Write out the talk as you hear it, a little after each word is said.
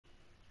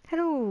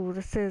Hello,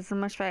 this is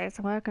Mushfaces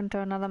and welcome to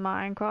another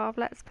Minecraft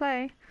Let's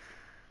Play.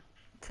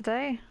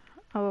 Today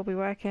I will be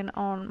working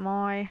on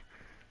my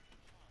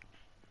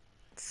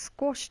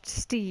Squashed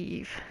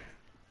Steve,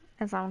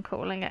 as I'm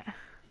calling it.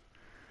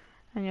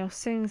 And you'll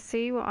soon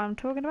see what I'm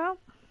talking about.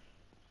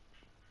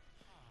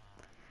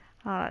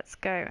 Let's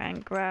go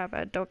and grab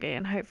a doggy,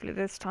 and hopefully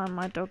this time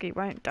my doggy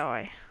won't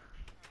die.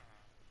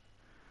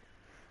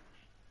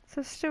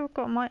 So I've still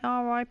got my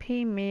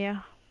RIP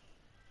Mia.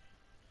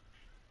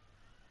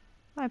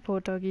 My poor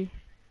doggy.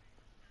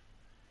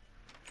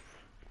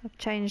 I've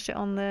changed it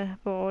on the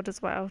board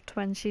as well to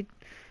when she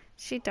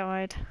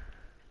died.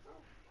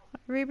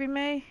 Ruby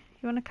May, you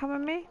want to come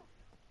with me?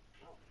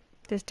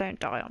 Just don't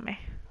die on me.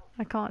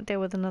 I can't deal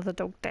with another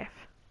dog death.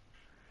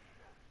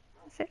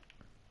 That's it.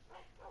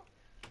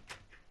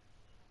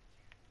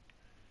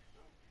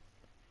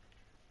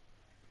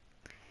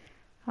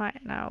 Right,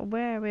 now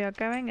where we are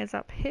going is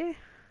up here.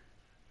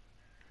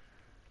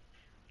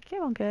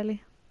 Come on,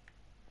 girly.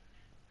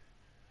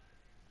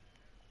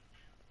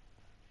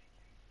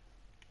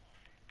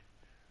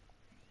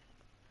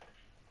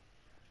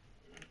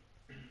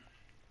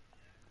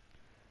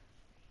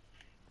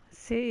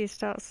 See, you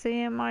start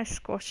seeing my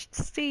Squashed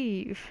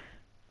Steve.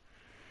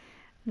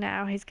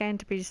 Now he's going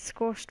to be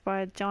squashed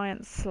by a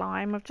giant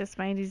slime. I've just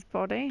made his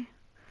body.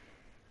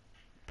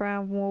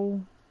 Brown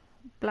wool,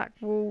 black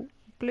wool,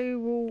 blue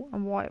wool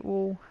and white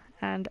wool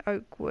and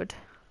oak wood.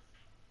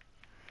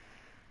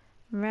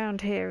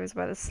 Around here is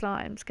where the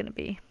slime's going to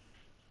be.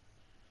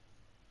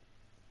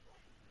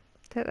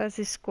 So there's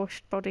his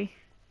squashed body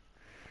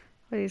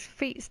with his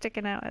feet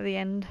sticking out at the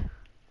end.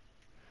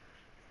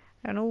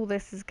 And all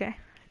this is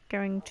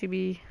going to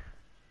be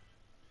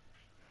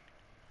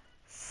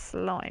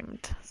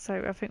slimed.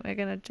 So I think we're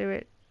going to do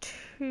it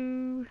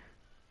 2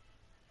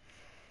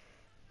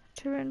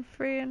 and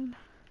 3 and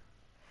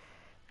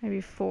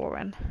maybe 4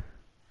 and.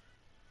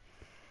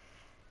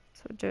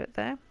 So we'll do it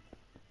there.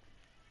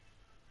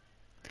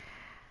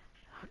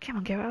 Oh, come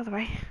on, get out of the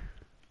way.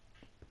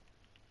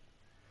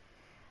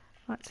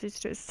 Right, so let's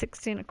do it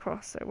 16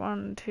 across. So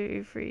 1,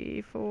 2,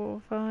 3,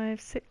 4, 5,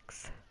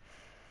 6,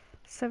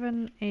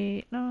 7,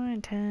 8,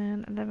 9,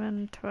 10,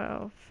 11,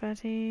 12,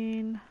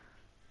 13,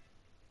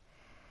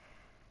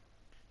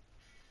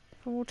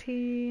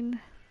 14,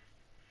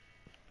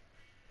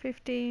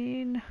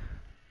 15,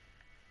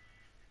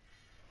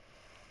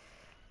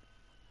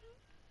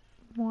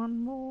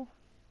 one more,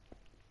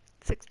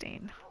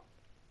 16.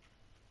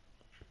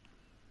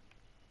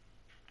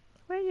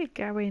 Where are you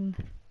going?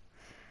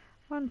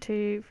 1,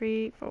 2,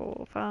 3,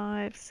 4,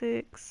 5,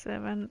 6,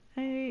 7,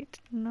 8,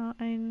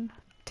 9,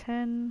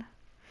 10.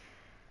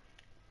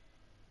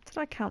 Did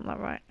I count that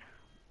right?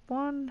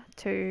 1,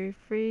 2,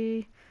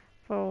 3,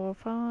 4,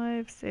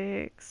 5,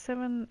 6,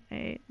 7,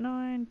 8,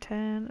 9,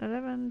 10,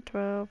 11,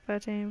 12,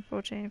 13,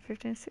 14,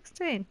 15,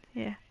 16.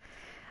 Yeah,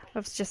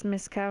 I've just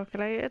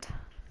miscalculated.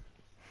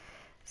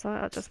 So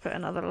I'll just put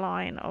another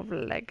line of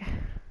leg.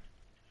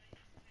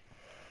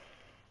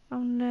 Oh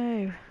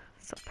no,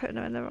 stop putting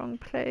them in the wrong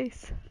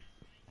place.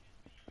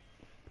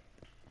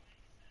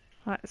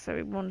 Right, so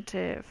we want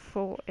it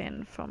 4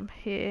 in from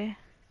here.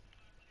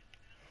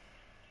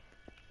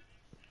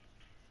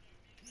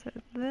 So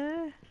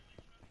there.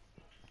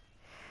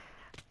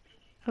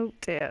 Oh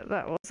dear,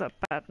 that was a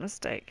bad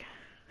mistake.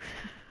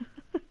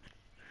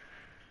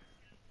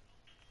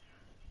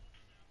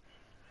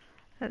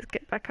 Let's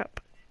get back up.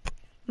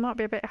 Might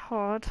be a bit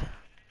hard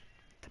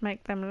to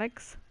make them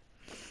legs.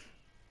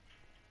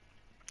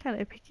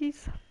 Hello,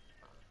 piggies.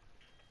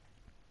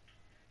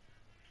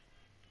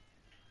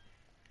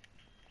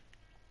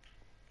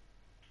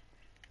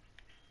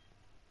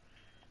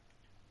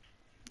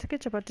 It's a good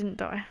job I didn't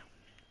die.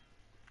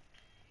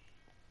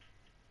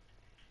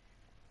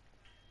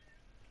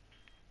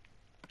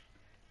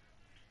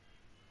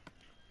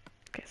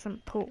 Get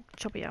some pork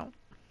choppy out.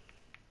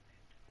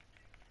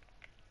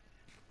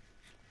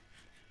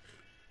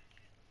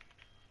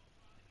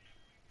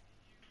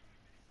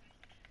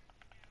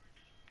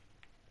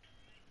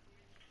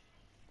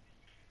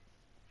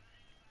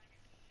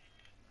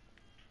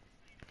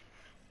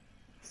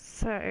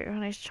 So I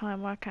need to try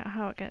and work out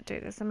how we're going to do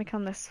this. Let me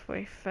come this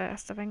way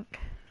first, I think.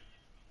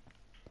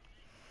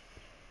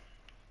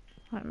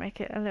 Might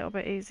make it a little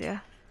bit easier.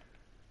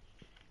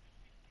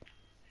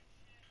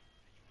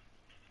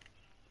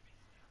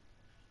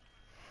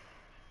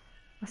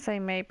 I say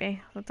maybe. I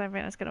don't think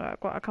that's going to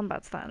work. Well, I'll come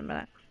back to that in a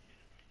minute.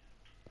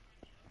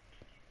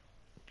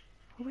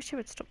 I wish you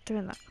would stop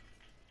doing that.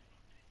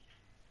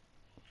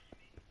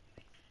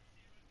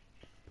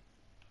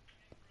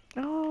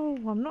 Oh,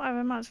 I'm not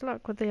having much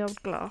luck with the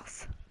old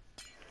glass.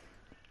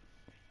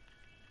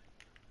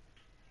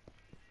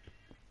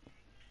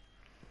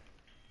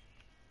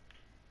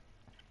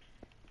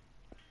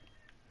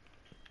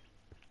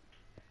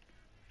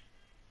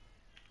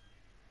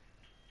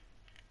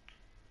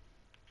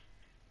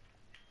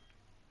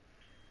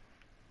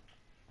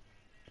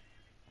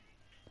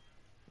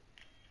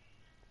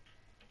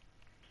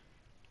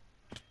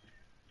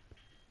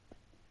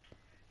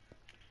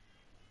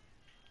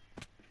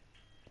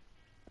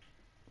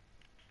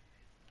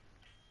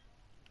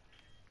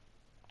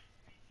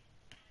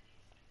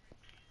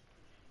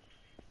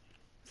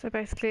 So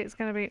basically it's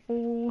going to be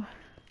all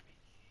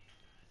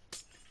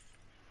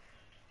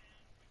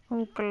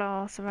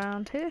glass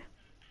around here.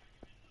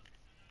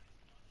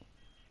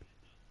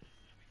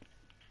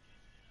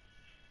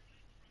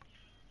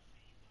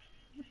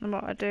 And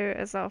what I do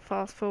is I'll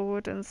fast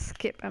forward and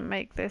skip and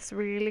make this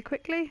really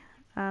quickly,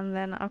 and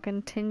then I'll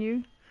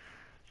continue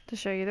to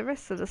show you the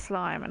rest of the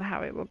slime and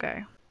how it will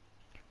go.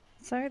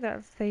 So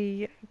that's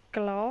the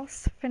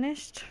glass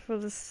finished for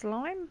the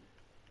slime.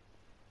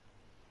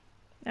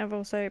 I've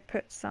also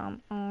put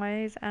some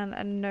eyes and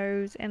a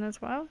nose in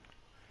as well.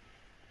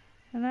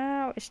 And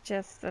now it's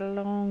just a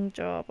long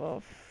job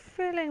of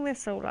filling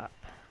this all up,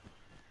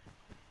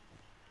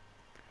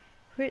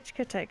 which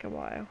could take a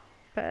while,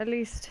 but at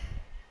least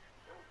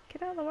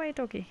get out of the way,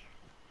 doggy.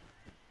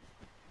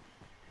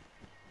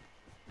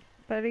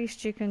 But at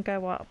least you can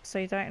go up, so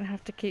you don't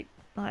have to keep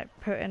like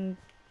putting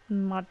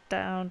mud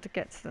down to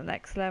get to the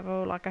next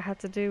level like I had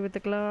to do with the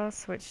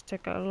glass, which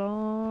took a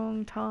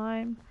long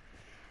time.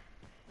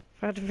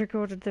 If I'd have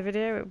recorded the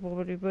video, it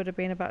probably would have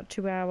been about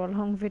a 2-hour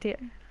long video.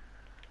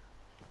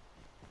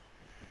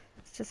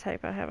 Let's just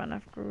hope I have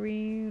enough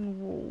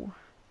green wool.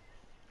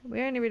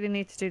 We only really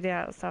need to do the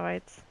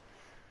outsides.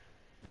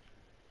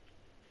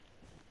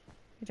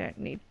 You don't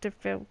need to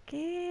fill.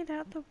 Get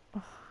out the...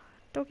 Oh,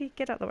 doggy,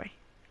 get out the way.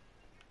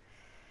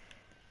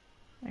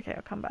 Okay,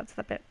 I'll come back to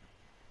that bit.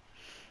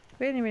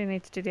 We only really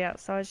need to do the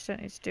outsides. You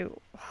don't need to do...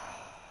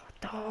 Oh,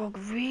 dog,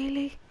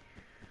 really?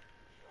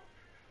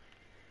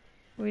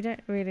 We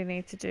don't really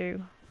need to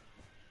do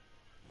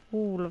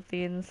all of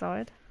the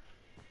inside.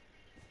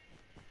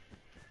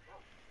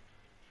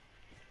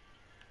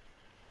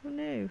 Oh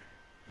no.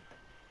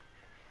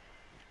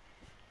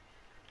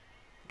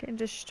 Getting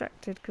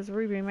distracted because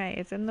Ruby May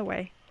is in the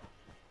way.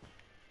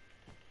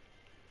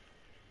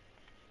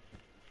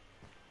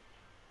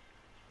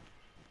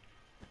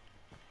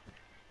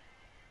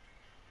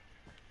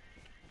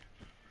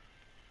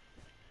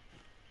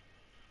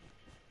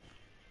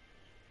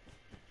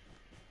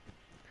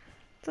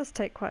 It does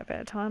take quite a bit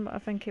of time, but I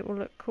think it will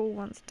look cool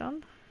once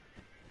done.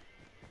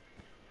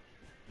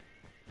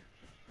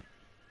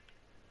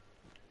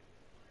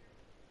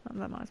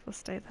 And that might as well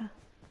stay there.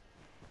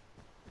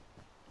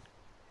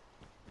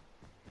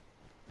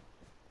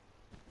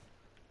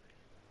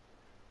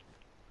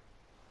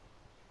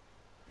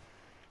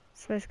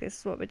 So basically this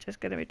is what we're just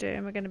going to be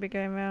doing. We're going to be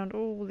going around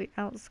all the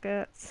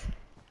outskirts.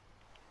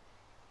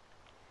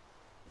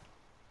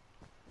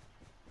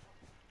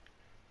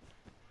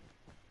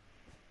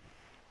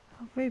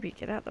 Oh, Ruby,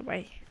 get out of the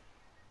way.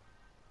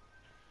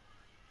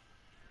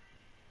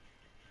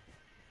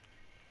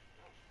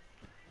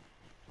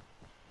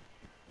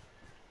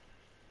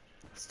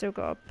 I've still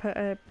got to put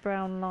a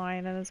brown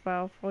line in as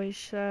well for his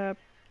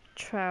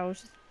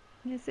trousers.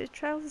 Is it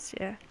trousers?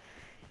 Yeah,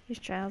 his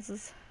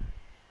trousers.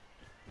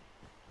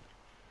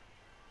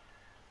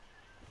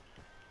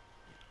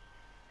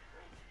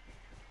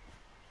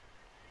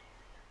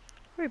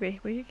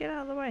 Ruby, will you get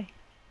out of the way?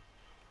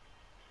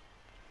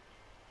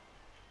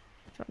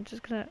 So I'm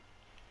just going to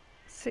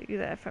sit you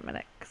there for a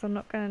minute because I'm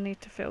not going to need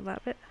to fill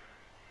that bit.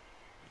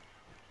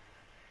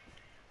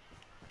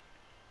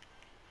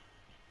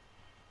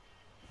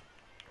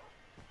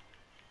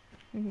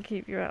 We can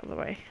keep you out of the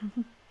way.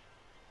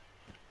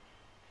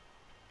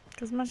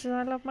 As much as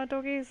I love my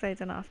doggies, they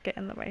don't have to get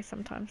in the way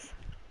sometimes.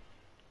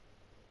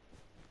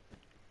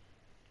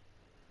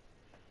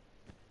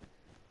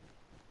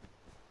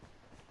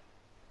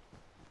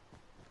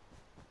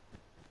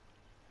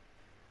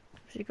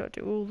 So you've got to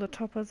do all the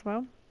top as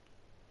well.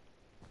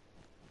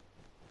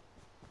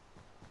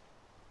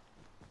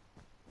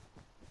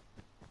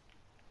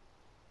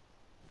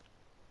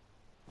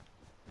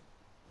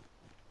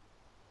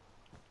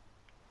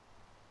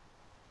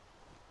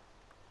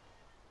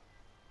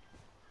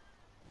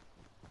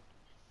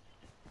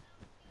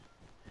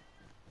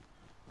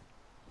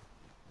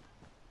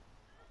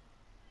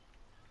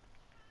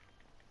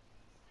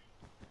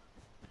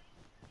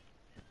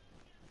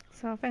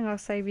 So I think I'll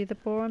save you the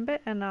boring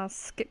bit and I'll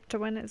skip to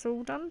when it's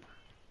all done.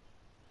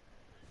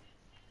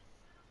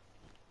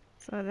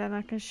 So then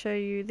I can show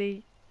you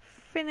the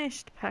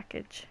finished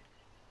package.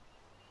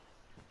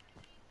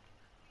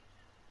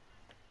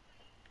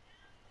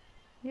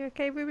 You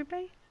okay, Ruby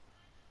Bay?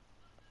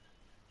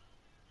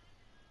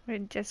 We're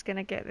just going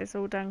to get this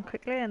all done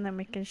quickly and then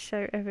we can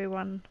show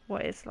everyone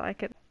what it's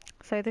like.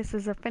 So this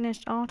is a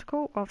finished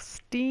article of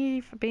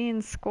Steve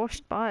being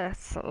squashed by a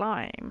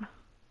slime.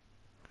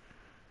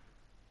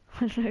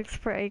 It looks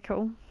pretty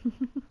cool.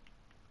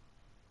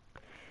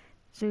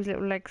 His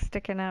little legs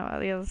sticking out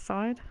at the other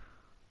side.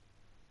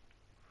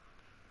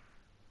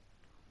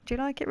 Do you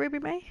like it, Ruby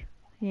May?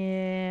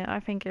 Yeah,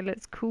 I think it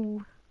looks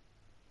cool.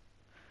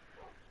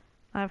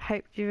 I've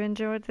hoped you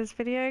enjoyed this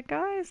video,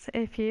 guys.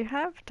 If you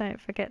have,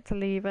 don't forget to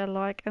leave a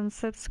like and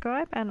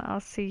subscribe, and I'll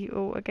see you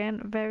all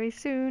again very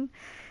soon.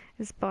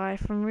 It's bye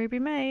from Ruby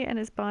May, and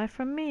it's bye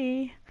from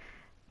me.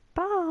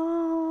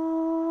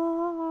 Bye!